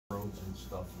diodes and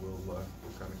stuff, we'll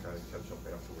kind of catch up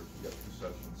afterwards. We got 2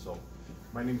 sessions. So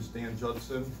my name is Dan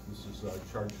Judson. This is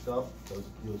Charged Up.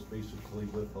 Deals basically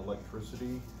with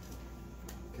electricity.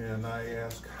 Can I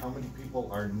ask how many people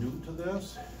are new to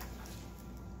this?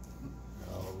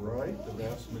 All right, the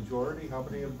vast majority. How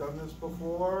many have done this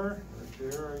before?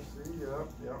 Right there, I see. Yeah.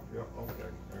 Okay, all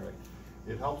right.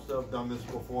 It helps to have done this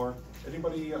before.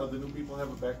 Anybody, the new people,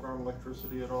 have a background in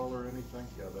electricity at all or anything?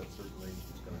 Yeah, that certainly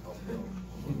is going to help you out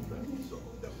a little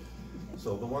bit.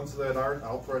 So the ones that aren't,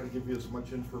 I'll try to give you as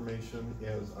much information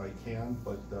as I can,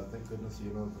 but thank goodness,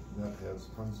 you know, the net has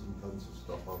tons and tons of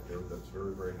stuff out there that's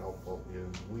very, very helpful,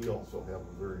 and we also have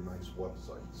a very nice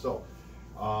website. So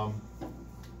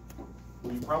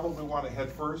we probably want to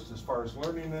head first as far as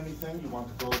learning anything. You want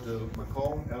to go to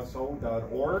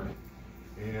macombso.org,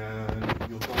 and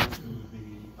you'll go to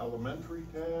the elementary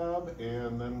tab,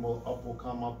 and then will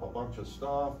come up a bunch of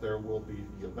stuff. There will be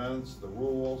the events, the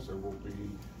rules, there will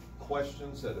be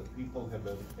questions that if people have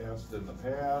been asked in the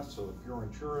past. So if you're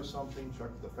unsure of something, check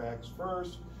the facts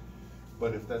first.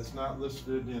 But if that's not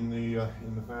listed in the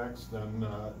facts, then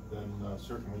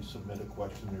certainly submit a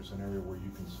question. There's an area where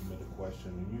you can submit a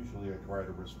question, and usually I try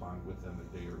to respond within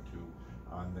a day or two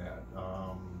on that.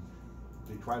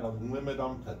 They try to limit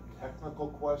them to technical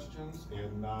questions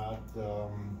and not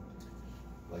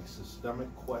like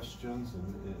systemic questions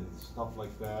and stuff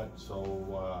like that. So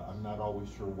I'm not always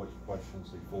sure what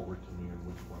questions they forward to me and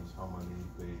which ones, how many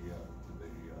they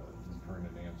return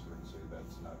an answer and say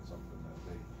that's not something that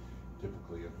they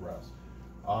typically address.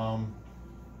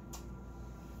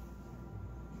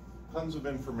 Tons of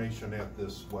information at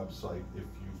this website if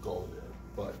you go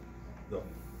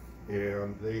there,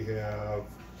 and they have,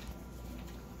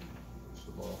 first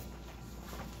of all,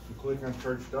 if you click on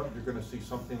Charged Up, you're going to see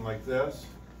something like this.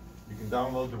 You can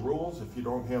download the rules. If you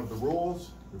don't have the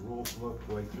rules look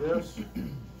like this.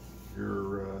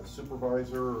 Your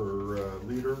supervisor or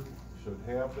leader should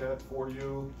have that for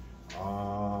you.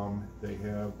 They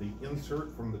have the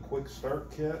insert from the Quick Start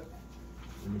Kit.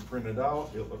 When you print it out,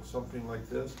 it looks something like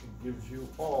this. It gives you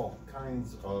all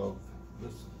kinds of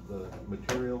the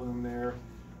material in there,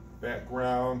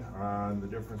 background on the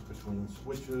difference between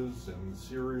switches and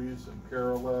series and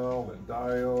parallel and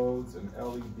diodes and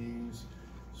LEDs.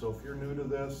 So if you're new to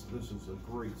this, this is a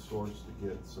great source to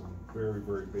get some very,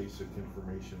 very basic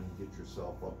information and get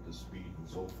yourself up to speed and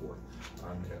so forth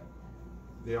on that.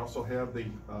 They also have the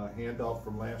handout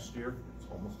from last year. It's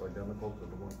almost identical to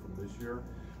the one from this year,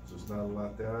 so it's not a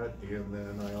lot that. And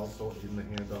then I also, in the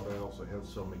handout, I also have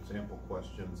some example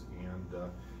questions and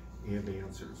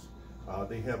answers.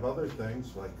 They have other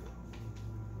things like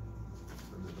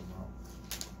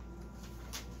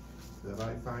that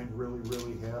I find really,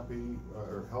 really happy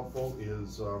or helpful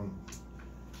is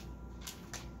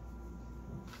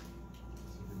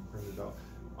print it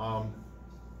out.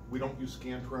 We don't use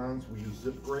Scantrons, we use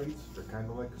zip grades. They're kind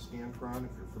of like a Scantron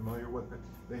if you're familiar with it.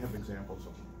 They have examples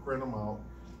of them. Print them out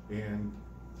and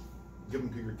give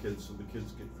them to your kids so the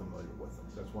kids get familiar with them.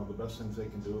 That's one of the best things they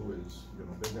can do is, you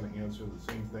know, they're going to answer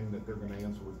the same thing that they're going to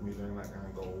answer with me. They're not going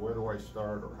to go, where do I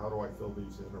start, or how do I fill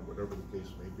these in, or whatever the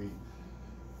case may be.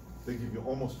 They give you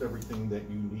almost everything that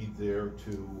you need there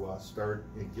to start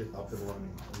and get up and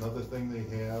running. Another thing they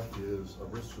have is a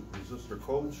resistor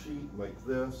code sheet like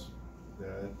this.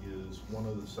 That is one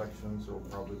of the sections. There will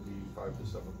probably be 5 to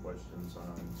 7 questions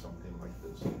on something like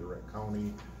this, either at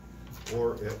county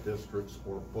or at districts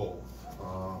or both.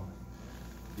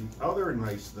 The other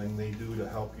nice thing they do to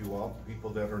help you out, people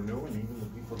that are new and even the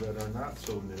people that are not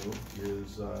so new,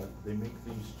 is they make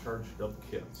these charged up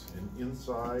kits. And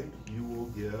inside you will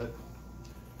get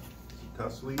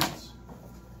test leads,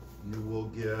 you will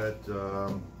get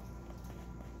 2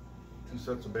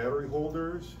 sets of battery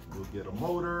holders, you'll get a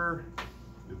motor,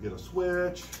 you'll get a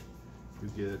switch, you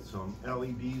get some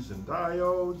LEDs and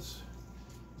diodes,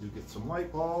 you get some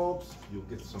light bulbs, you'll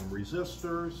get some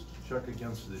resistors to check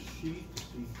against this sheet to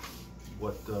see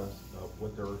what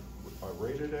they're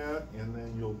rated at, and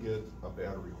then you'll get a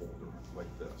battery holder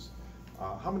like this.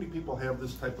 How many people have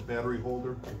this type of battery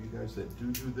holder? Have you guys that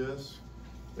do this,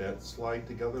 that slide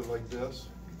together like this?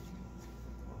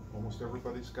 Almost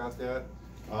everybody's got that.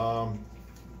 Do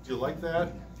you like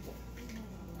that?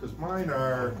 Because mine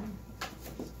are,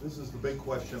 this is the big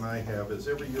question I have, is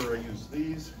every year I use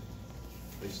these,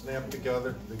 they snap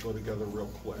together, they go together real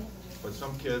quick. But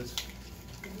some kids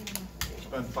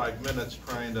spend 5 minutes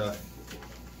trying to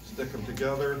stick them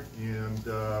together, and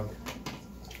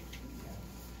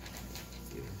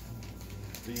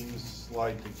these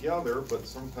slide together, but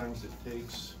sometimes it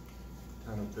takes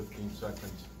 10 or 15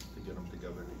 seconds to get them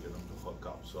together, to get them to hook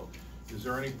up. So Is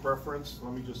there any preference?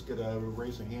 Let me just get a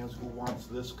raise of hands. Who wants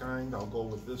this kind? I'll go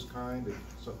with this kind. If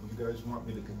something you guys want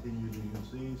me to continue to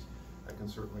use these, I can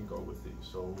certainly go with these.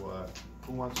 So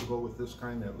who wants to go with this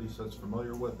kind? At least that's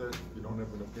familiar with it. If you don't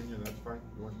have an opinion, that's fine.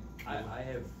 You want? I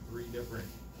have 3 different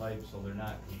types, so they're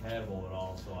not compatible at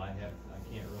all. So I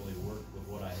can't really work with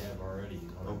what I have already.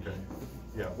 You know what I mean?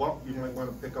 Yeah. Well, you might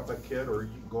want to pick up a kit, or you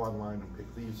can go online and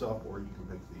pick these up, or you can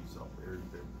pick these up.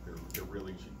 They're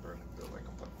really cheap. They're like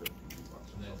about $50.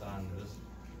 And that's on this.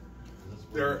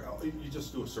 You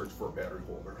just do a search for a battery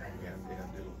holder and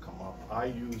it'll come up. I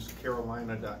use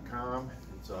Carolina.com.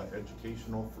 It's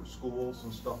educational for schools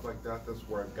and stuff like that. That's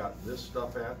where I've got this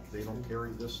stuff at. They don't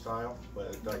carry this style,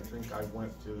 but I think I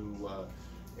went to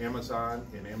Amazon,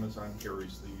 and Amazon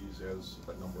carries these, as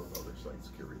a number of other sites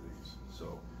carry these.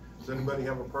 So, does anybody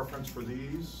have a preference for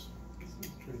these?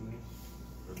 Pretty nice.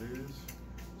 For these?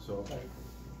 So,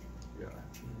 yeah.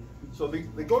 So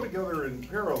they go together in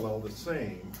parallel, the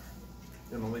same.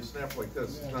 You know, they snap like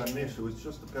this. It's not an issue. It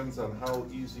just depends on how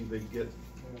easy they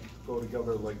go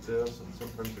together like this. And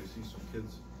sometimes I see some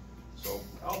kids. So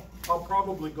I'll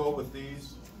probably go with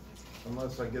these,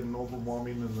 unless I get an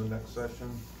overwhelming in the next session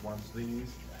wants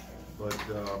these. But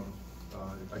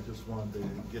I just wanted to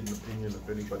get an opinion if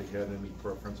anybody had any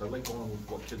preference. I like going with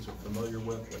what kids are familiar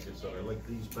with. Like I said, I like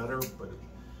these better, but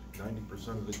 90%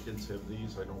 of the kids have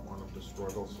these. I don't want them to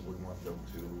struggle, so we want them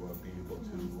to be able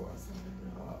to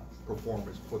perform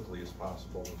as quickly as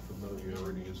possible. And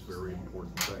familiarity is a very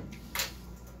important thing.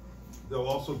 They'll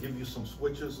also give you some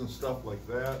switches and stuff like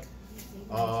that.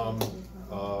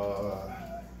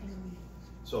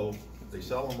 So they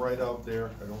sell them right out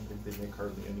there. I don't think they make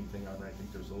hardly anything on it. I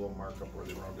think there's a little markup where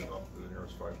they round it up to the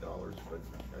nearest $5, but I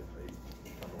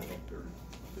don't know if they're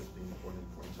 15, 20,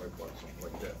 25 bucks, something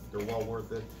like that. They're well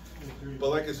worth it. But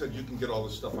like I said, you can get all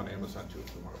this stuff on Amazon too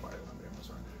if you want to buy it on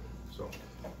Amazon. So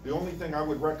the only thing I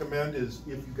would recommend is,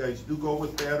 if you guys do go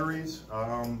with batteries,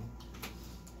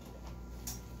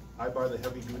 I buy the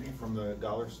heavy duty from the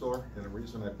dollar store, and the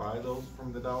reason I buy those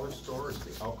from the dollar store is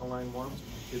the alkaline ones.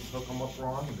 Kids hook them up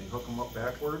wrong and they hook them up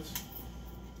backwards,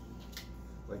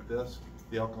 like this.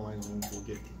 The alkaline ones will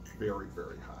get very,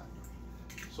 very hot.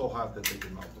 So hot that they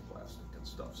can melt the plastic and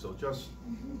stuff. So just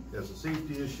as a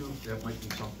safety issue, that might be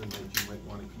something that you might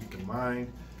want to keep in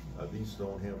mind. These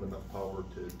don't have enough power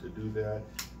to do that.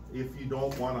 If you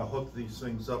don't want to hook these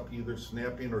things up, either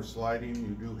snapping or sliding,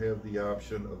 you do have the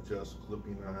option of just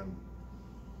clipping on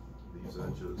these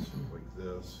edges like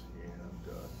this, and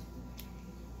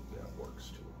that works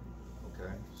too.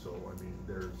 Okay, so I mean,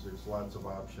 there's lots of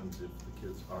options if the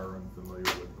kids are unfamiliar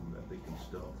with them, that they can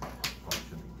still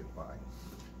function and get by.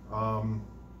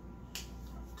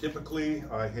 Typically,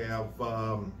 I have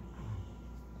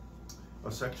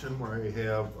a section where I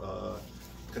have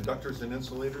conductors and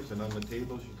insulators, and on the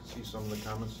tables you can see some of the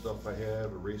common stuff I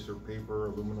have: eraser paper,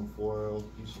 aluminum foil,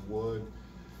 piece of wood,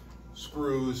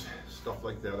 screws, stuff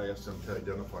like that. I ask them to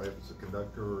identify if it's a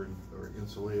conductor or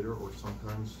insulator, or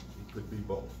sometimes it could be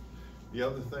both. The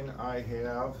other thing I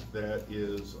have that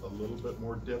is a little bit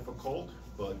more difficult,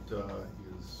 but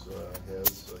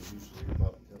has usually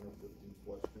about 10 or 15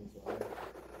 questions on it,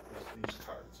 is these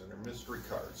cards, and they're mystery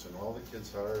cards, and all the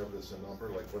kids have is a number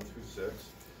like 1 through 6.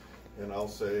 And I'll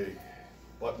say,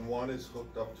 button 1 is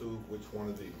hooked up to which one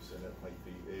of these, and it might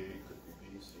be A, could be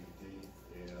B, C, D,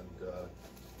 and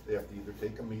they have to either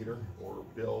take a meter or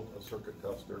build a circuit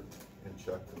tester and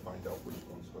check to find out which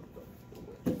one's hooked up to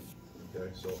which.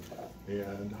 Okay, so,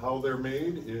 and how they're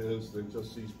made is they're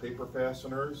just these paper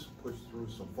fasteners pushed through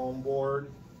some foam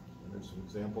board, and there's some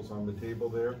examples on the table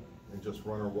there, and just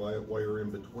run a wire in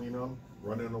between them.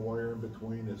 Running a wire in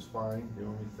between is fine. The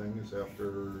only thing is,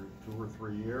 after 2 or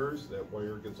 3 years, that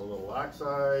wire gets a little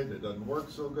oxide. It doesn't work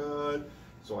so good,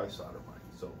 so I solder mine.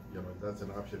 So, you know, that's an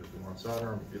option if you want to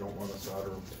solder them. If you don't want to solder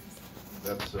them,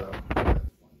 that's fine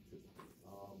too.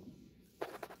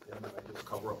 And then I just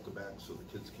cover up the back so the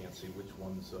kids can't see which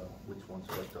one's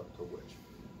hooked up to which.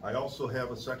 I also have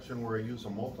a section where I use a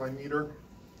multimeter.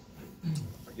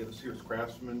 I get a Sears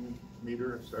Craftsman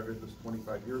meter. I started this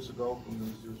 25 years ago. Who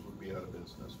knew Sears would be out of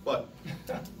business? But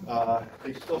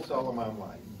they still sell them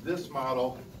online. This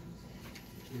model,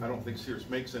 I don't think Sears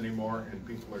makes anymore, and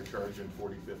people are charging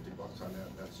 40, 50 bucks on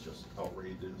that. That's just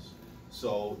outrageous.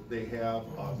 So they have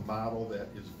a model that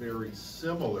is very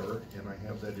similar, and I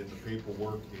have that in the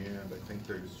paperwork, and I think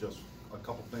there's just a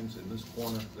couple things in this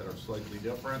corner that are slightly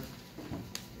different.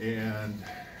 And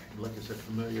like I said,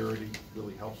 familiarity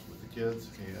really helps with the kids,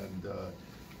 and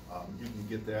you can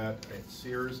get that at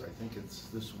Sears. I think it's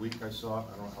this week I saw it.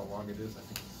 I don't know how long it is. I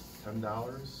think it's $10.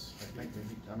 I think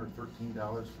maybe $10 or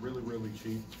 $13. Really, really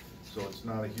cheap. so it's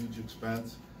not a huge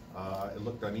expense. It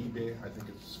looked on eBay, I think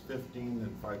it's $15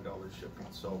 and $5 shipping,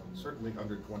 so certainly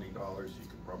under $20 you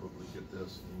could probably get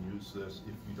this and use this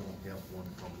if you don't have one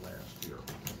from last year.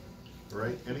 All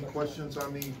right, any questions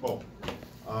on the,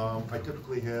 I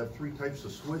typically have 3 types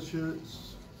of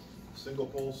switches: single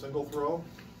pole, single throw.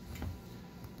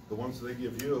 The ones they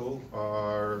give you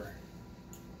are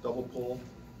double pole.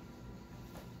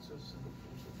 It says single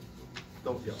pole,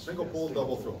 double throw. Single pole,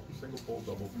 double throw. Single pole,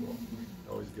 double throw.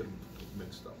 I always get them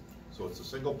mixed up. So it's a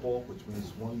single pole, which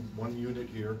means one unit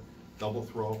here, double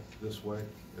throw this way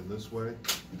and this way.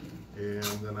 And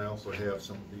then I also have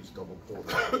some of these double pole,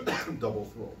 double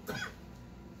throw.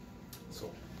 So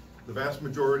the vast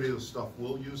majority of the stuff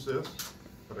will use this,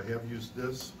 but I have used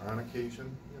this on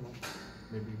occasion. You know,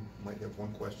 maybe might have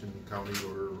one question in county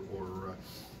or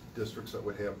districts that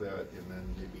would have that, and then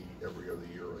maybe every other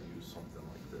year I use something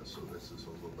like this. So this is a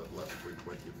little bit less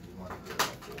frequent if you want to get a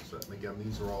full set. And again,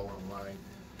 these are all online.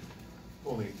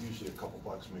 Only usually a couple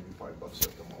bucks, maybe $5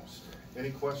 at the most.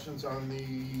 Any questions on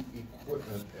the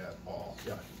equipment at all?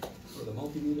 Yeah. For the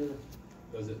multimeter,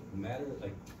 does it matter?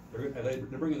 Like,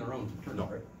 they're bringing their own to turn, No,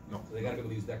 right? no. So they gotta be able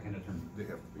to use that kind of turn. They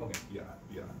have to be. Okay.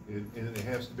 Yeah. And it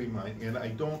has to be mine. And I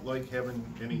don't like having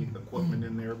any equipment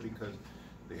in there because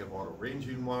they have auto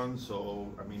ranging ones. So,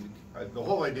 I mean, the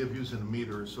whole idea of using a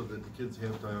meter is so that the kids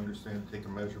have to understand, take a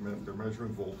measurement. If they're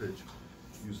measuring voltage,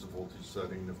 use the voltage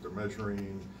setting. If they're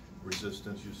measuring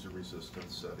resistance, use the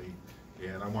resistance setting.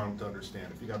 And I want them to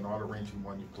understand, if you got an auto ranging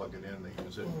one, you plug it in, they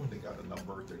use it, they got a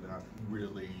number, they're not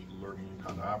really learning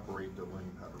how to operate, they're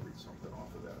learning how to read something off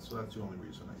of that. So that's the only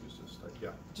reason I use this type, yeah.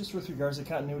 Just with regards to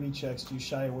continuity checks, do you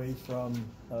shy away from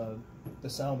the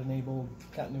sound-enabled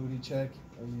continuity check?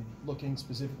 Are you looking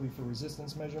specifically for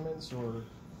resistance measurements, or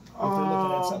if they're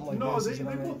looking at something like no, this? they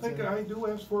will think I do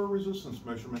ask for a resistance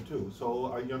measurement too. So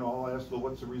I'll ask, well,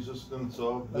 what's the resistance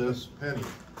of this penny?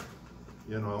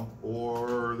 You know,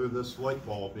 or this light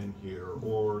bulb in here,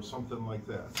 or something like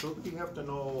that. So you have to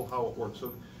know how it works.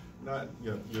 So not,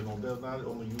 you know, they'll not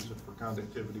only use it for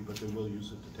conductivity, but they will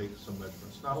use it to take some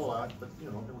measurements. Not a lot, but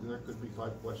you know, there could be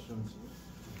 5 questions,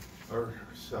 or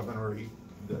 7 or 8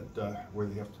 that where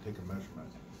they have to take a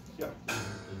measurement. Yeah.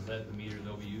 Is that the meter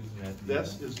they'll be using?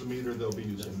 This is the meter they'll be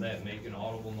using. Does that make an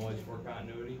audible noise for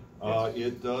continuity?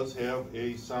 It does have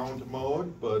a sound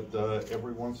mode, but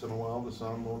every once in a while the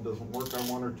sound mode doesn't work on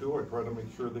 1 or 2. I try to make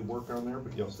sure they work on there,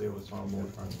 but yes, they have a sound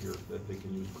mode on here that they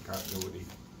can use for continuity,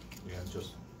 and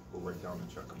just go right down and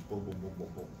check them. Boom, boom, boom, boom,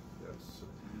 boom. That's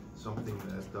something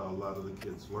that a lot of the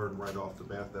kids learn right off the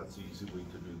bat. That's the easy way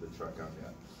to do the check on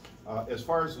that. As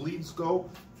far as leads go,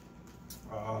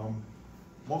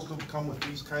 most of them come with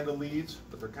these kind of leads,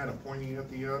 but they're kind of pointy at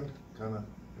the end. Kind of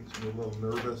makes me a little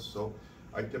nervous. So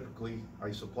I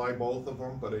supply both of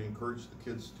them, but I encourage the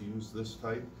kids to use this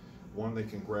type. One, they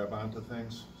can grab onto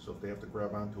things. So if they have to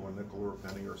grab onto a nickel or a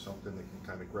penny or something, they can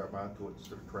kind of grab onto it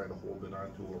instead of trying to hold it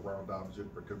onto a round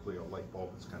object, particularly a light bulb.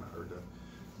 It's kind of hard to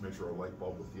measure a light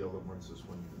bulb with the other ones. Is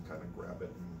when you can kind of grab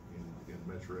it and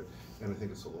measure it. And I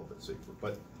think it's a little bit safer.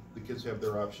 But the kids have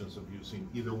their options of using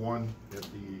either one at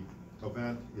the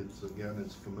event.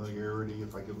 It's familiarity.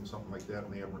 If I give them something like that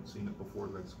and they haven't seen it before,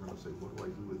 that's going to say, what do I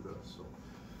do with this?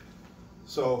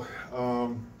 So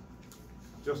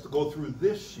just to go through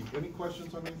this sheet, any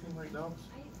questions on anything right now?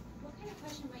 What kind of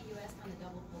question might you ask on the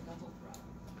double pull, double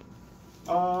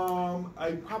throw?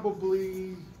 I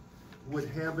probably would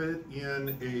have it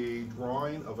in a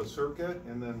drawing of a circuit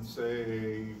and then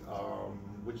say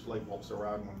which light bulbs are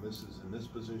on when this is in this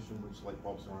position, which light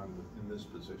bulbs are on in this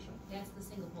position. That's the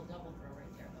single pull, double throw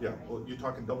right there. Yeah, right? well, you're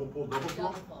talking double pull, double throw?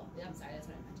 Double pull. Yeah, I'm sorry, that's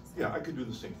what I meant to say. Yeah, I could do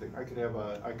the same thing. I could have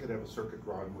a circuit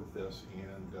drawn with this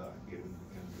and do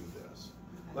this.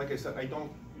 Okay. Like I said, I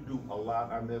don't do a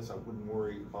lot on this. I wouldn't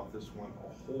worry about this one a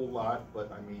whole lot,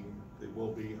 but I mean, they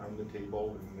will be on the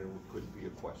table and there could be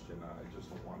a question. I just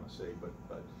don't want to say,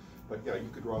 but yeah, you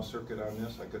could draw a circuit on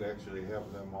this. I could actually have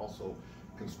them also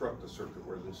construct a circuit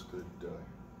where this could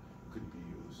be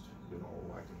used. You know,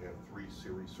 I could have 3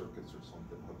 series circuits or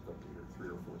something hooked up to here,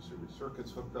 3 or 4 series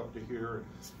circuits hooked up to here.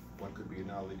 One could be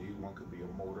an LED, one could be a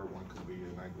motor, one could be,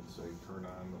 and I would say turn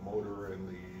on the motor and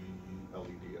the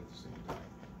LED at the same time.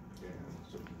 And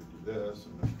so you could do this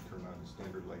and then turn on the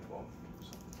standard light bulb and do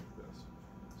something like this.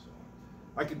 So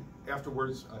I could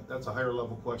afterwards, that's a higher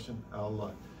level question.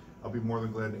 I'll be more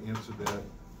than glad to answer that.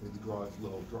 Maybe draw a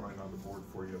little drawing on the board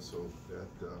for you so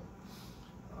that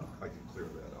I can clear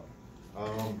that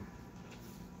up.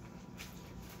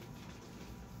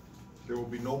 There will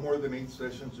be no more than 8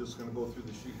 sessions. Just going to go through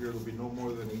the sheet here. There will be no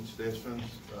more than 8 sessions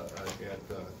at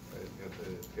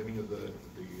any of the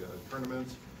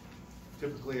tournaments.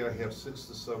 Typically, I have 6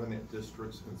 to 7 at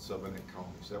districts and 7 at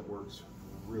counties. That works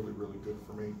really, really good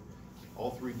for me. All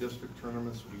 3 district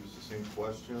tournaments, we use the same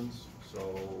questions, so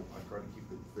I try to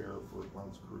keep it fair for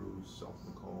Browns Cruz, South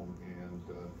Macomb,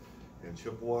 and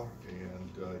Chippewa. And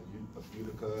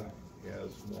Utica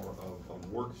has more of a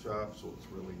workshop, so it's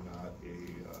really not a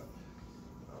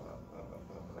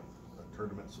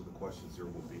tournament, so the questions there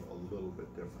will be a little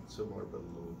bit different, similar but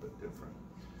a little bit different.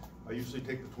 I usually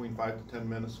take between 5 to 10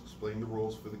 minutes to explain the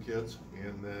rules for the kids,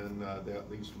 and then that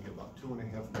leaves me about 2.5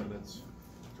 minutes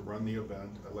to run the event.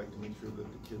 I like to make sure that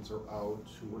the kids are out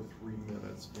 2 or 3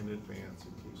 minutes in advance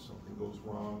in case something goes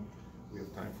wrong. We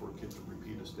have time for a kid to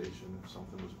repeat a station. If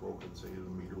something was broken, say the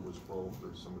meter was broke,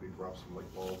 or somebody dropped some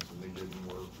light bulbs and they didn't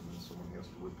work, and then someone has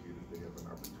to repeat it, they have an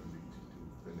opportunity to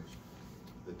finish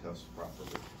the test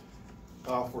properly.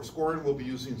 For scoring, we'll be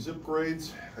using zip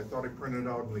grades. I thought I printed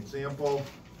out an example,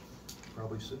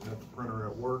 probably sitting at the printer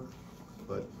at work,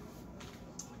 but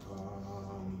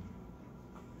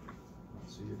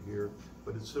let's see it here.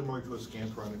 But it's similar to a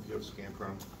Scantron if you have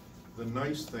Scantron. The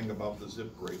nice thing about the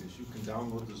zip grade is you can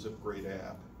download the zip grade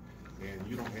app, and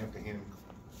you don't have to hand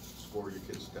score your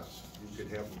kids' tests. You could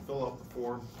have them fill out the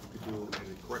form, you could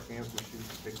do a correct answer sheet,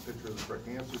 take a picture of the correct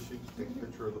answer sheet, take a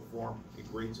picture of the form, it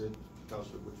grades it, tells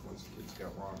you which ones the kids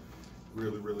got wrong.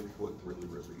 Really, really quick, really,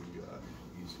 really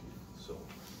easy. So,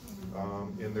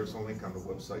 and there's a link on the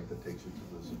website that takes you to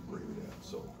the zip grade app.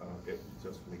 So it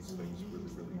just makes things really,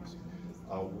 really easy.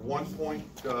 1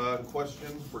 point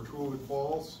question for true and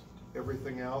false.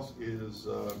 Everything else is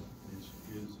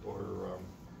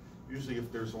usually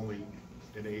if there's only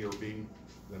an A or B,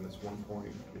 then it's 1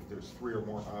 point. If there's 3 or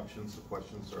more options, the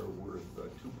questions are worth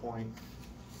 2 points.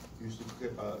 Usually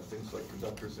things like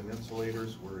conductors and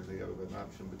insulators, where they have an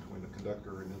option between a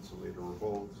conductor and insulator or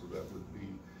both. So that would be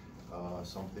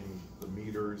something, the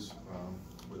meters,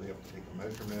 where they have to take a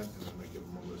measurement and then they give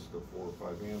them a list of 4 or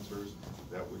 5 answers.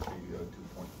 That would be a 2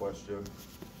 point question.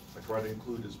 I try to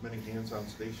include as many hands-on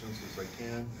stations as I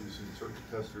can using circuit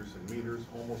testers and meters.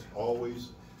 Almost always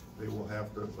they will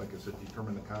have to, like I said,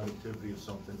 determine the conductivity of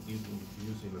something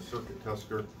using a circuit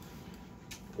tester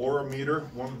or a meter.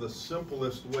 One of the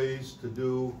simplest ways to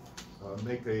do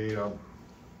make a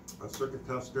circuit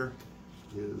tester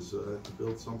is to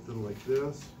build something like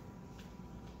this.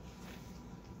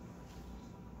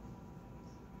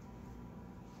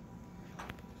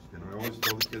 And I always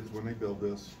tell the kids when they build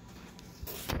this,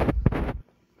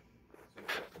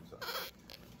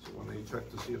 so when they check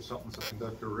to see if something's a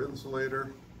conductor or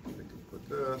insulator, they can put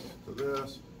this to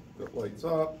this. If it lights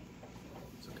up,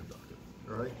 it's a conductor,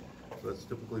 all right? So that's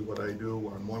typically what I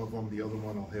do on one of them. The other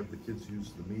one, I'll have the kids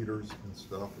use the meters and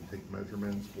stuff and take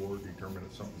measurements or determine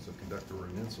if something's a conductor or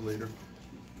an insulator.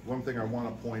 One thing I want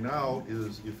to point out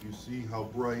is if you see how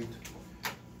bright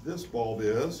this bulb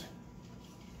is,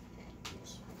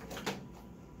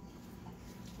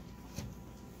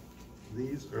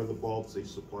 these are the bulbs they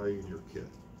supply in your kit,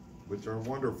 which are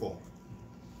wonderful.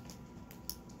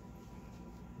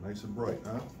 Nice and bright,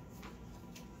 huh?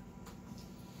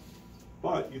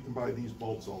 But you can buy these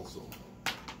bulbs also.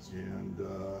 And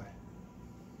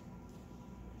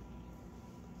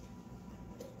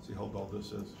see how dull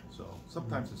this is? So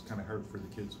sometimes it's kind of hard for the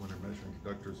kids when they're measuring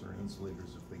conductors or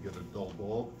insulators if they get a dull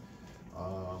bulb.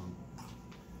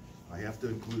 I have to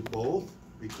include both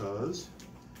because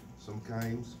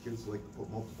sometimes kids like to put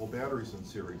multiple batteries in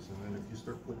series, and then if you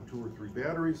start putting 2 or 3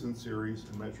 batteries in series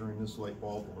and measuring this light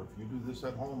bulb, or if you do this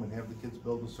at home and have the kids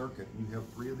build a circuit, and you have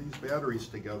 3 of these batteries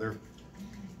together,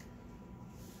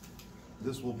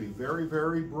 this will be very,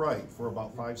 very bright for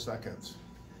about 5 seconds,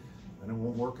 and it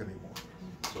won't work anymore.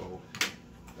 So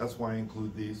that's why I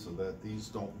include these, so that these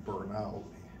don't burn out,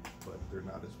 but they're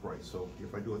not as bright. So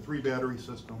if I do a 3 battery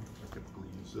system, I typically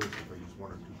use this. If I use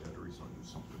 1 or 2 batteries, I'll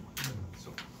use something like that.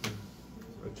 So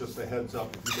just a heads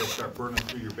up, if you guys start burning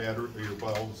through your battery or your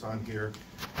bulbs on here,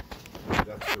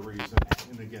 that's the reason.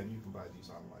 And again, you can buy these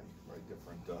online, right?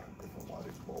 Different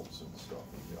wattage bulbs and stuff.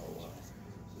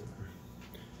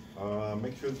 And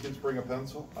make sure the kids bring a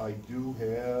pencil. I do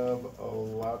have a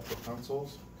lot of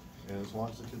pencils, and as long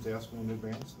as the kids ask me in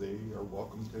advance, they are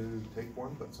welcome to take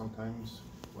one. But sometimes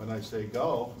when I say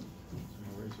go,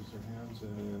 someone raises their hands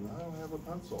and I don't have a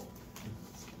pencil.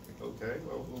 Okay,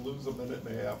 well, we'll lose a minute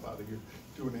and a half out of your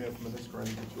 2.5 minutes trying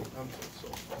to get you a pencil. So,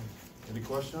 any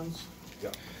questions? Yeah.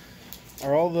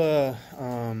 Are all the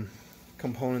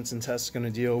components and tests going to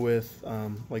deal with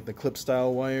like the clip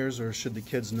style wires, or should the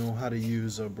kids know how to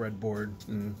use a breadboard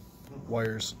and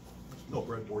wires? No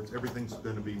breadboards. Everything's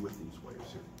going to be with these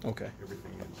wires here. Okay.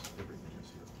 Everything is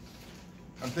here.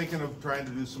 I'm thinking of trying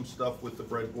to do some stuff with the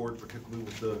breadboard, particularly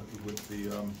with the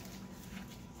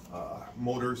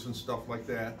motors and stuff like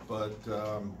that, but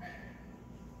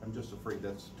I'm just afraid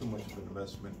that's too much of an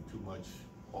investment, too much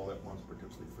all at once,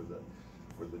 particularly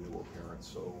for the newer parents.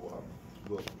 So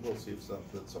we'll see if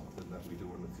that's something that we do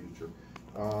in the future.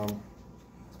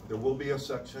 There will be a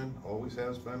section, always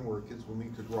has been, where kids will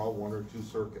need to draw 1 or 2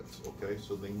 circuits, okay?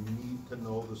 So they need to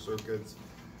know the circuits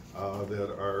that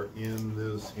are in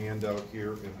this handout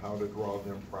here and how to draw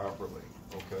them properly,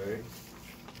 okay?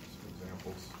 Some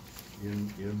examples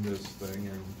in this thing,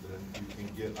 and then you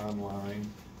can get online.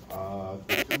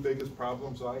 The 2 biggest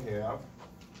problems I have,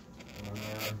 I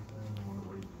don't want to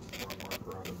write a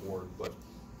marker on the board, but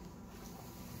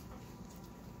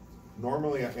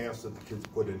normally I ask that the kids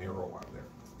put an arrow on there.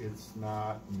 It's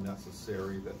not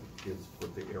necessary that the kids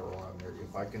put the arrow on there.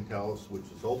 If I can tell a switch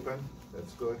is open,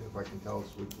 that's good. If I can tell a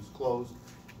switch is closed,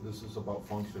 this is about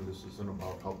function. This isn't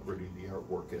about how pretty the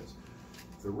artwork is.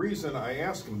 The reason I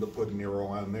ask them to put an arrow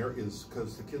on there is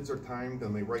because the kids are timed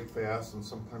and they write fast, and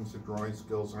sometimes their drawing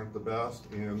skills aren't the best,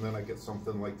 and then I get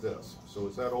something like this. So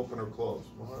is that open or closed?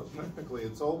 Well, technically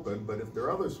it's open, but if their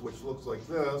other switch looks like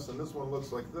this and this one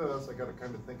looks like this, I gotta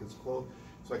kind of think it's closed.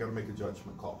 So I gotta make a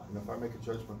judgment call. And if I make a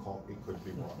judgment call, it could be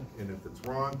wrong. And if it's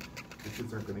wrong, the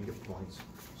kids aren't gonna get points.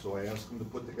 So I ask them to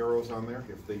put the arrows on there.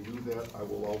 If they do that, I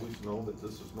will always know that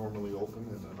this is normally open,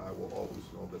 and then I will always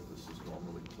know that this is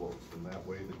normally closed. And that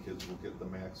way the kids will get the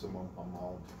maximum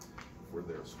amount for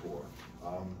their score.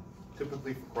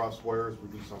 Typically for cross wires, we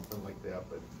do something like that,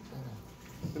 but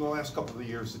in the last couple of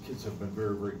years, the kids have been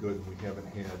very, very good, and we haven't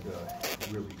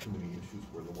had really too many issues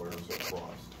where the wires are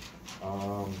crossed.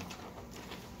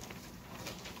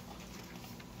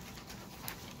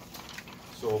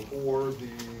 So for the,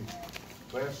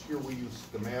 last year we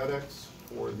used schematics.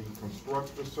 For the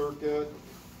construct the circuit,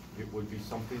 it would be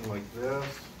something like this.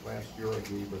 Last year I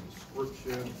gave a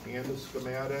description and a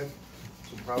schematic.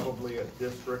 So probably at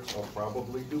districts, I'll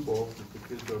probably do both. If the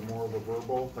kids are more of a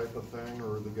verbal type of thing,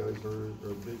 or the guys are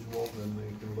visual, then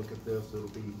they can look at this. It'll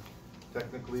be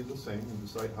technically the same and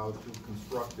decide how to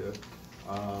construct it.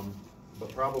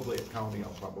 But probably at county,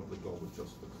 I'll probably go with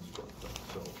just the construct thing.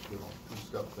 So, you know,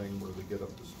 2-step thing where they get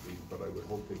up to speed, but I would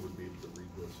hope they would be able to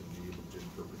read this and be able to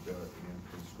interpret that and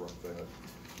construct that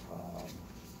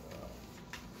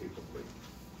capably.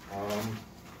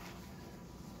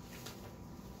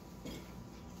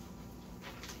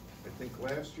 I think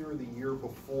last year or the year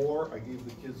before, I gave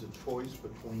the kids a choice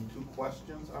between 2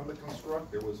 questions on the construct.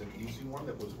 There was an easy one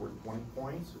that was worth 20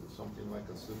 points. It was something like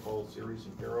a simple series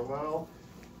and parallel.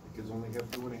 Kids only have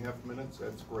 2.5 minutes,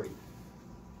 that's great.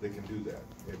 They can do that,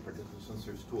 particularly since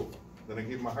there's 2 of them. Then I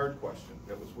gave them a hard question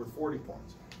that was worth 40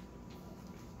 points.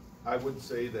 I would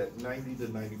say that 90 to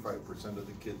 95% of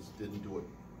the kids didn't do it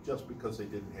just because they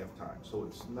didn't have time. So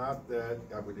it's not that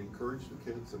I would encourage the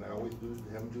kids, and I always do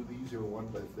have them do the easier one,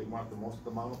 but if they want the most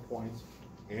amount of points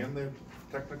and they're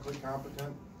technically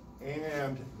competent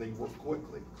and they work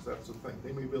quickly, because that's the thing.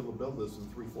 They may be able to build this in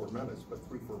 3-4 minutes, but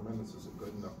 3-4 minutes isn't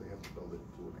good enough. They have to build it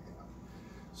in 2.5.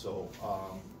 So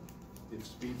if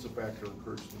speed's a factor,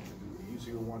 encourage them to do the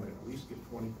easier one and at least get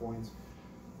 20 points,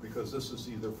 because this is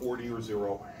either 40 or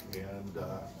 0, and you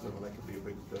know, that could be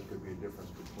a difference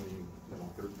between, you know,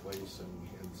 3rd place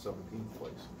and 17th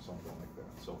place or something like that.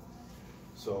 So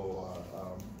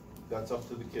that's up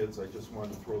to the kids. I just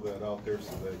wanted to throw that out there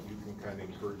so that you can kind of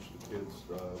encourage the kids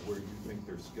where you think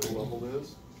their skill level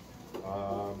is.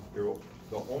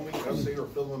 The only essay or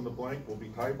fill in the blank will be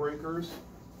tiebreakers.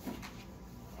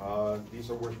 These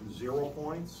are worth 0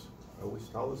 points. I always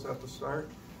tell this at the start,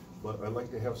 but I like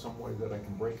to have some way that I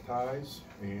can break ties,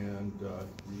 and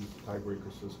use the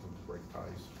tiebreaker system to break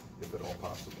ties if at all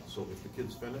possible. So if the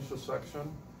kids finish a section,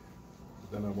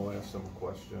 then I will ask them a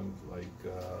question like,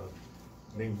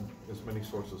 name as many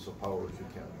sources of power as you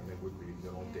can, and it would be,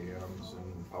 you know, dams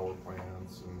and power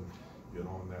plants and, you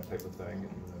know, and that type of thing.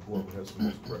 And whoever has the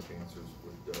most correct answers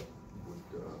would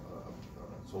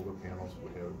solar panels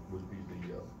would be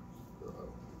the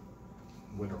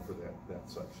winner for that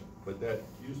section. But that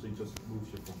usually just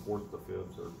moves you from 4th to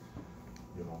 5th, or,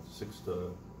 you know, 6th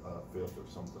to 5th, or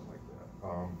something like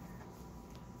that.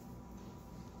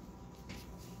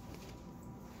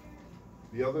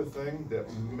 The other thing that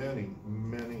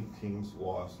many teams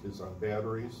lost is on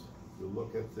batteries. If you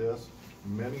look at this,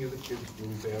 many of the kids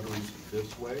blew batteries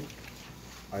this way.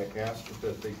 I asked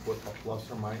that they put a plus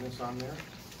or minus on there.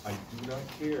 I do not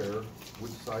care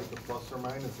which side the plus or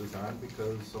minus is on,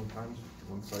 because sometimes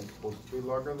one side's supposed to be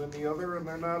longer than the other, and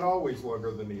they're not always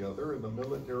longer than the other. And the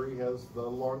military has the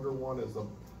longer one as a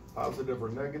positive or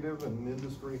negative, and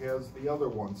industry has the other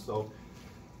one. So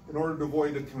In order to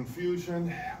avoid the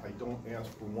confusion, I don't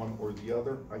ask for one or the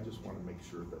other. I just want to make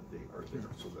sure that they are there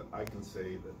so that I can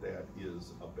say that that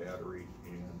is a battery,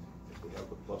 and if they have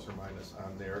the plus or minus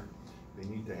on there, they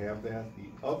need to have that.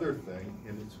 The other thing,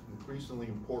 and it's increasingly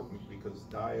important because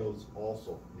diodes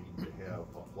also need to have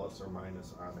a plus or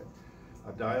minus on it.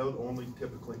 A diode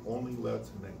typically only lets,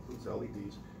 and that includes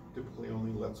LEDs, typically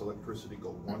only lets electricity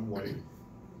go one way,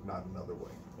 not another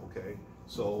way, okay?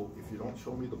 So if you don't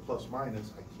show me the plus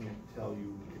minus, I can't tell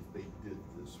you if they did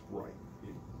this right.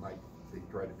 It might, they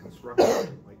try to construct it,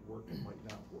 it might work, it might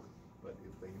not work. But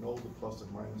if they know the plus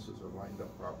and minuses are lined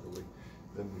up properly,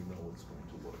 then we know it's going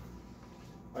to work.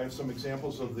 I have some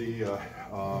examples of the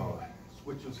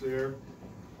switches there.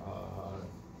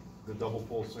 The double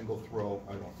pole, single throw,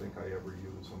 I don't think I ever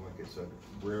use, and like I said,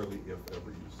 rarely if ever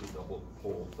use the double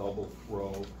pole, double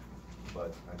throw,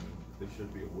 but I mean, they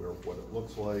should be aware of what it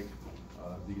looks like.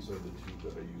 These are the two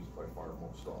that I use by far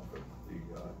most often,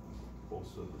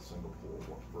 most of the single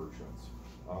pole versions.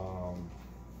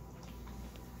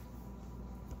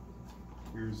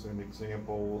 Here's an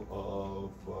example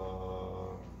of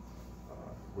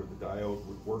where the diode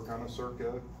would work on a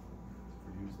circuit.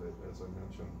 We use that, as I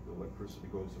mentioned, the electricity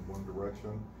goes in one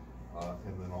direction,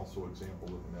 and then also example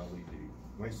of an LED.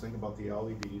 Nice thing about the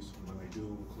LEDs, when I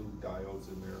do include diodes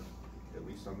in there, at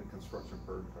least on the construction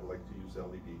part, I like to use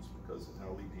LEDs because an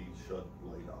LED should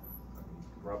light up. I mean,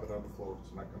 drop it on the floor,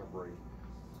 it's not going to break.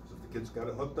 So if the kid's got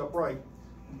it hooked up right,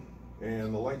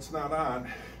 and the light's not on,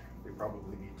 they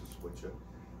probably need to switch it.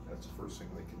 That's the first thing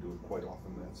they can do. Quite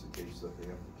often that's the case, that they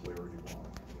have the polarity wrong,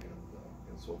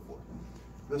 and so forth.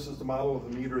 This is the model of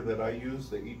the meter that I use,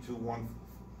 the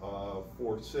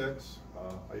 82146.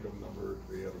 Item number,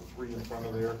 they have a 3 in front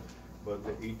of there, but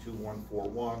the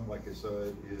 82141, like I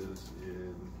said, is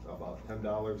in about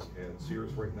 $10 at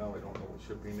Sears right now. I don't know what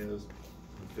shipping is.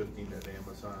 And $15 at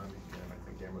Amazon, and I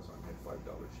think Amazon had $5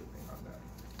 shipping on that.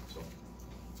 So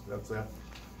that's that.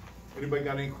 Anybody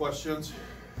got any questions?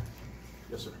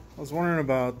 Yes, sir. I was wondering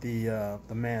about the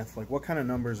math. Like, what kind of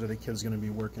numbers are the kids going to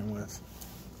be working with?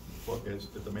 What is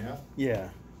the math? Yeah.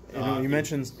 You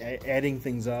mentioned adding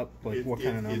things up, like what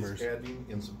kind of numbers? It's adding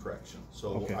and subtraction.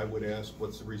 So okay. I would ask,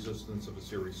 what's the resistance of a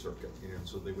series circuit? And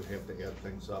so they would have to add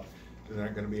things up. They're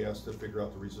not going to be asked to figure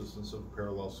out the resistance of a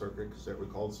parallel circuit because that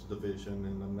recalls division,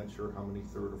 and I'm not sure how many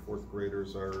 3rd or 4th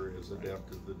graders are as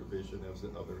adept at the division as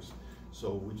the others.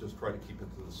 So we just try to keep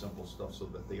it to the simple stuff so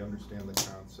that they understand the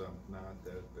concept, not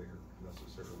that they're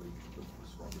necessarily the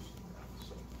strongest in that.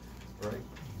 So, all right.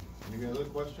 Any other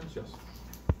questions? Yes.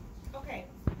 Okay.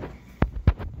 I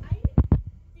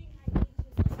think I need to know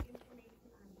information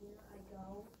on where I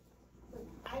go, but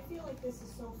I feel like this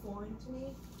is so foreign to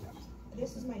me. Yes.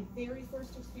 This is my very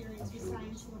first experience with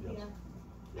Science Olympiad.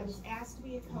 Yes. I was asked to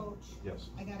be a coach. Yes.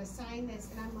 I got assigned this,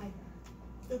 and I'm like,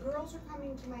 the girls are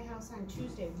coming to my house on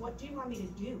Tuesday. What do you want me to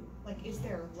do? Like, is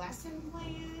there a lesson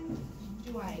plan?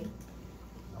 Do I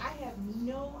have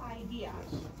no idea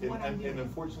what I'm doing. And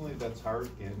unfortunately, that's hard,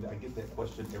 and I get that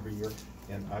question every year,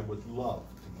 and I would love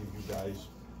to give you guys,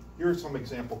 here are some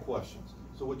example questions.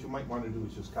 So what you might want to do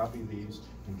is just copy these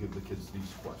and give the kids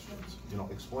these questions. You know,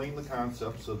 explain the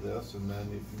concepts of this, and then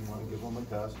if you want to give them a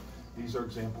test, these are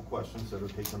example questions that are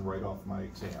taken right off my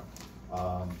exam.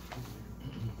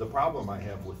 The problem I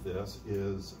have with this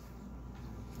is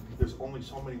there's only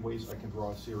so many ways I can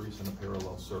draw a series in a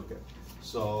parallel circuit.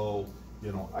 So,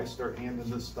 you know, I start handing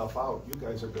this stuff out, you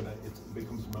guys are gonna, it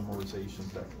becomes a memorization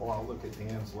thing. Oh, I'll look at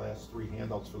Dan's last 3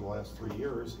 handouts for the last 3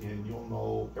 years, and you'll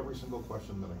know every single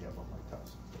question that I have on my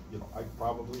test. You know, I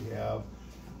probably have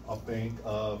a bank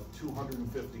of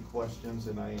 250 questions,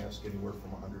 and I ask anywhere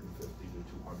from 150 to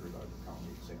 200 on the county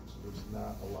exams. So there's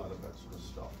not a lot of extra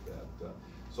stuff that,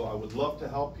 so I would love to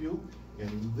help you,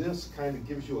 and this kind of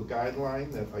gives you a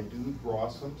guideline that I do draw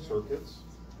some circuits,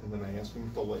 and then I ask them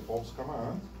if the light bulbs come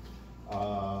on.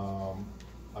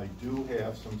 I do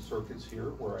have some circuits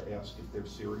here where I ask if they're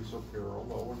series or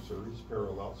parallel, so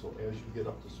as you get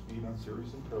up to speed on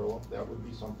series and parallel, that would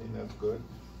be something that's good.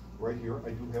 Right here,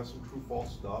 I do have some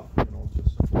true-false stuff, you know,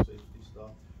 just simple safety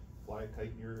stuff. Fly a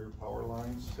kite near your power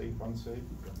lines, safe, unsafe.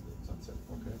 It's unsafe,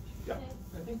 okay. Yeah.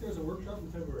 I think there's a workshop in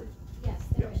February. Yes,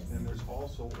 there is. And there's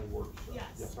also a workshop.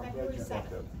 Yes, I'm glad you got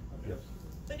that. Yes.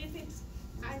 But if it's,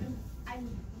 I'm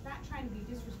not trying to be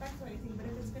disrespectful or anything, but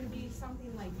if it's gonna be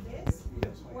something like this,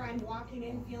 Yes. where I'm walking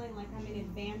in feeling like I'm in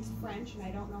advanced French and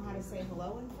I don't know how to say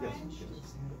hello in Yes. French,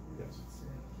 Yes.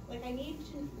 like I need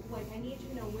to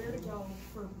know where to go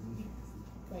for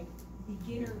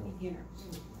beginners.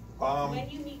 When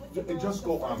you meet with the girls, Just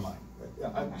go the first- online.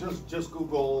 Just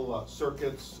Google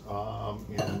circuits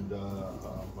and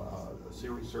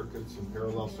series circuits and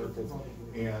parallel circuits,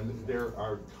 and there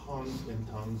are tons and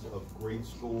tons of grade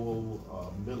school,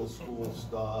 middle school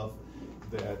stuff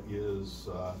that is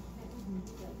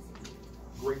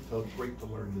great to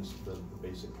learn the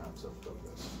basic concept of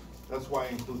this. That's why I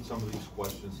include some of these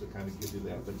questions to kind of give you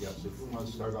that. But yes, if you want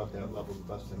to start out that level, the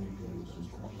best thing you can do is just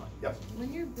go online. Yes?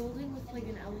 When you're building with like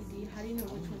an LED, how do you know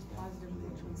which one's positive and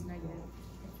which one's negative?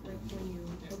 Like when you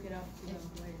hook it up to the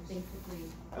wires, basically.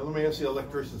 Let me ask the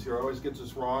electricians here, I always get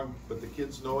this wrong, but the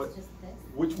kids know it.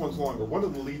 Which one's longer? One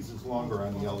of the leads is longer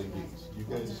on the LEDs. You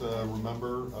guys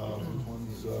remember which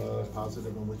one's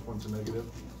positive and which one's a negative?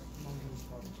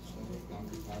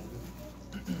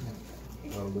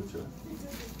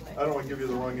 I don't want to give you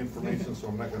the wrong information, so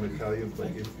I'm not going to tell you, but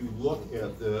if you look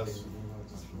at this,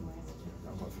 I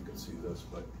don't know if you can see this,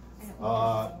 but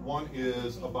one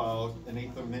is about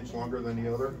 1/8 of an inch longer than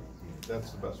the other.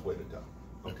 That's the best way to tell.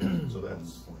 Okay, so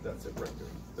that's it right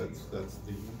there.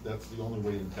 That's the only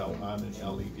way to tell on an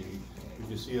LED. If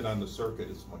you see it on the circuit,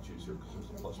 it's much easier because there's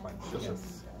a plus minus. Yes,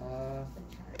 sir.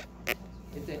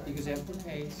 It's an example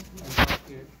case on top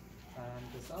here.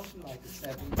 There's also like a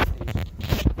 7 station.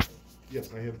 Yes,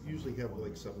 I usually have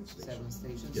like 7 stations. 7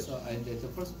 stations. Yes. So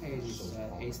the first page is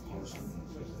 8 station.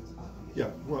 Yeah.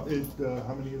 Well,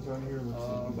 how many is on here? Let's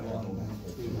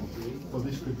see. 1, 2, 3. Well,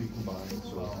 this could be combined.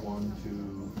 So 1,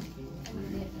 2,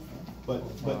 3. But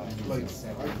like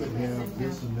I could have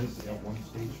this and this at one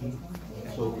station.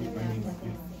 So I mean,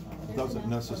 it doesn't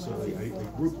necessarily. I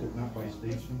grouped it not by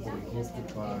station, but I grouped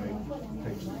it by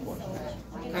types of questions.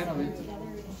 Kind of,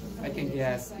 I can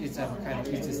guess it's a kind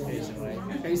of each station,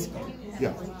 right? Basically.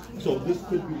 Yeah. So this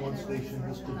could be one station.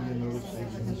 This could be another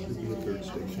station. This could be a third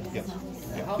station. Yes.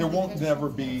 Yeah. There won't never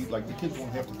be like the kids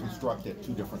won't have to construct at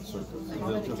 2 different circuits. How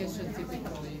many questions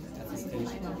typically at the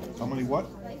station? How many what?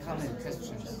 How many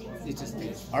questions each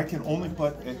station? I can only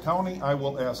put at county. I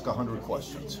will ask 100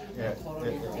 questions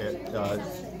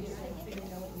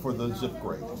for the zip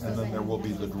grade, and then there will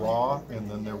be the draw, and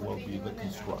then there will be the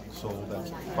construct. So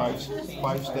that's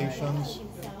five stations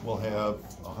will have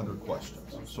 100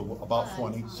 questions. So about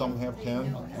 20. Some have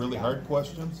 10 really hard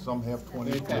questions. Some have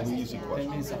 20 really easy questions.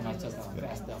 That means I'm not just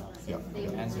fast down. Yeah.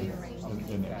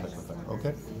 And that type of thing.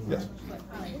 Okay. Yes.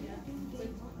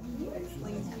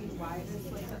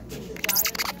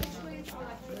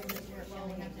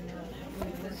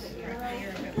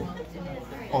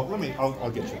 Oh,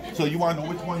 I'll get you. So you want to know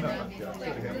which one? Does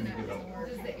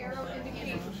the arrow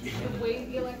indicate the way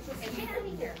the electricity?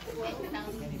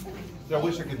 I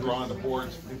wish I could draw on the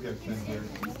boards. Maybe I can here.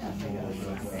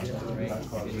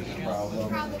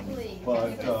 Probably.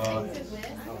 But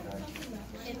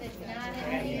if it's not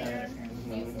in here,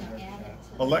 you can add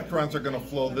it. electrons are going to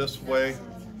flow this way.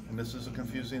 And this is a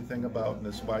confusing thing about, and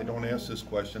this is why I don't ask this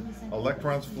question.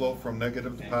 Electrons flow from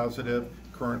negative to positive.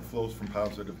 Current flows from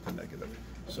positive to negative.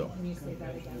 So, Can you say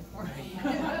that again for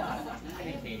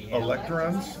me?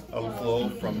 electrons flow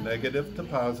from negative to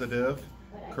positive.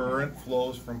 Current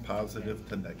flows from positive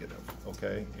to negative.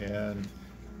 Okay, and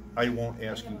I won't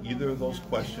ask you either of those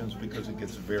questions because it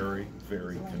gets very,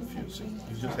 very confusing.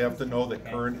 You just have to know that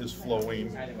current is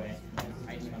flowing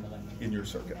in your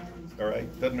circuit. All right,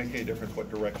 doesn't make any difference what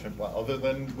direction. Well, other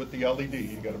than with the LED,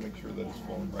 you got to make sure that it's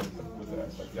flowing right with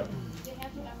that. But yeah. You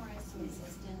have to memorize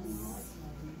resistance.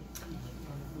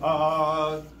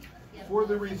 For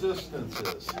the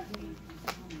resistances,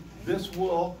 this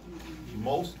will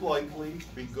most likely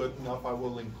be good enough. I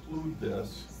will include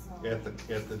this at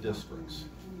the districts.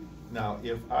 Now,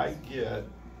 if I get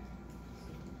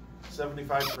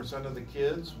 75% of the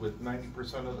kids with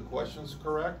 90% of the questions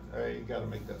correct, I got to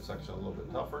make that section a little bit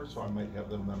tougher, so I might have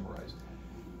them memorized.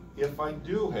 If I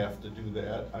do have to do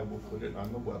that, I will put it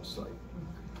on the website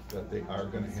that they are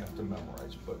going to have to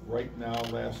memorize. But right now,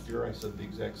 last year, I said the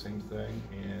exact same thing,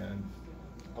 and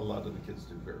a lot of the kids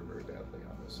did very, very badly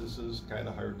on this. This is kind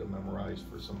of hard to memorize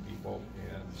for some people,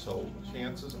 and so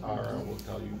chances are, I will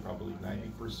tell you probably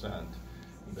 90%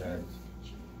 that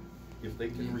if they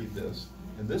can read this,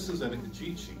 and this isn't a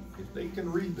cheat sheet, if they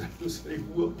can read this, they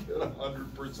will get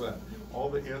 100%. All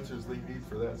the answers they need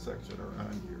for that section are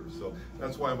on here. So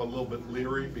that's why I'm a little bit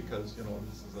leery, because you know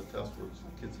this is a test where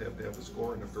kids have to have a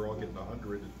score, and if they're all getting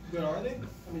 100. But are they?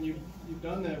 I mean, you've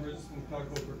done that resistance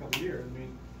calculus for a couple of years. I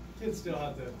mean, kids still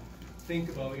have to think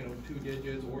about 2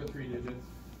 digits or 3 digits,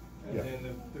 and Yeah.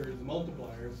 then there's a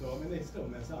multiplier. So I mean, they still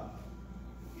mess up.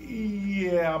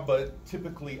 Yeah, but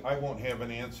typically I won't have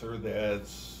an answer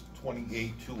that's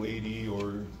 28,280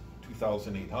 or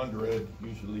 2,800.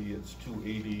 Usually it's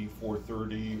 280,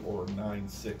 430, or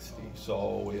 960.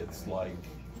 So it's like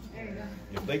There you go.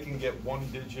 If they can get one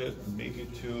digit, maybe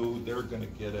two, they're gonna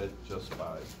get it just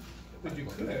fine. But you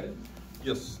could.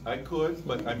 Yes, I could,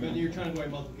 but I But mean. you're trying to go by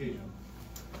multiplication.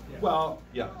 Yeah. Well,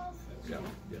 yeah.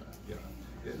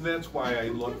 And that's why I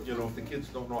look, you know, if the kids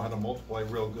don't know how to multiply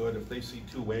real good, if they see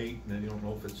 2.8 and they don't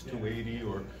know if it's 280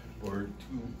 or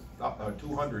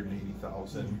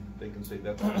 280,000, they can say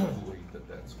that's 2.8,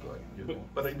 that's good, you know.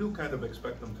 But I do kind of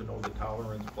expect them to know the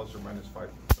tolerance, plus or minus 5%,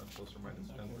 plus or minus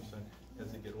 10%.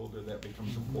 As they get older, that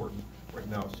becomes important. Right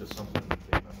now, it's just something that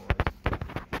they memorize.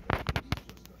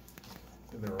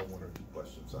 And there are one or two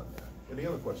questions on that. Any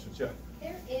other questions? Yeah.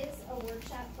 There is a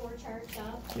workshop for charged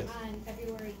up Yes. on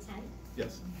February 10th.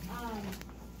 Yes.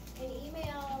 An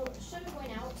email should have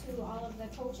went out to all of the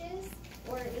coaches,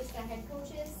 or at least the head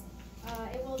coaches.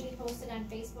 It will be posted on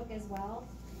Facebook as well.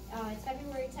 It's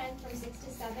February 10th from 6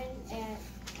 to 7 at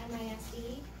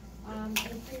MISD,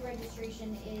 and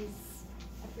pre-registration is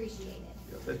appreciated.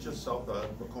 Yeah, that's just south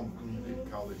of Macomb Community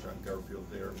College on Garfield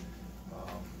there,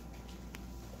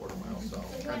 quarter mile So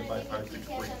south, if you kind want of to by leave a 563.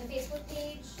 key on the Facebook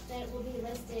page, that will be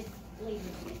listed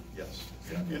later. Yes,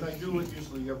 yeah. And I do it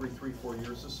usually every 3-4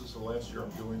 years. This is the last year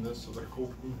I'm doing this, so they're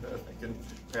hoping that I can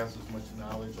pass as much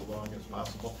knowledge along as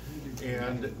possible.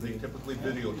 And they typically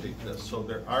videotape this, so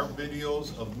there are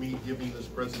videos of me giving this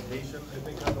presentation, I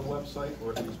think, on the website,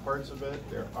 or at least parts of it.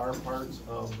 There are parts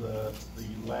of the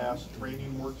last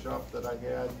training workshop that I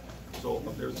had. So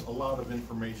there's a lot of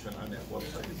information on that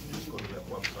website. If you just go to that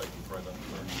website and try to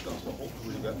learn stuff, so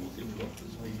hopefully that will get you up to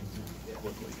speed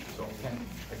quickly. So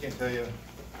I can't tell you.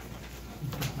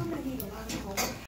 I'm gonna need a lot of help.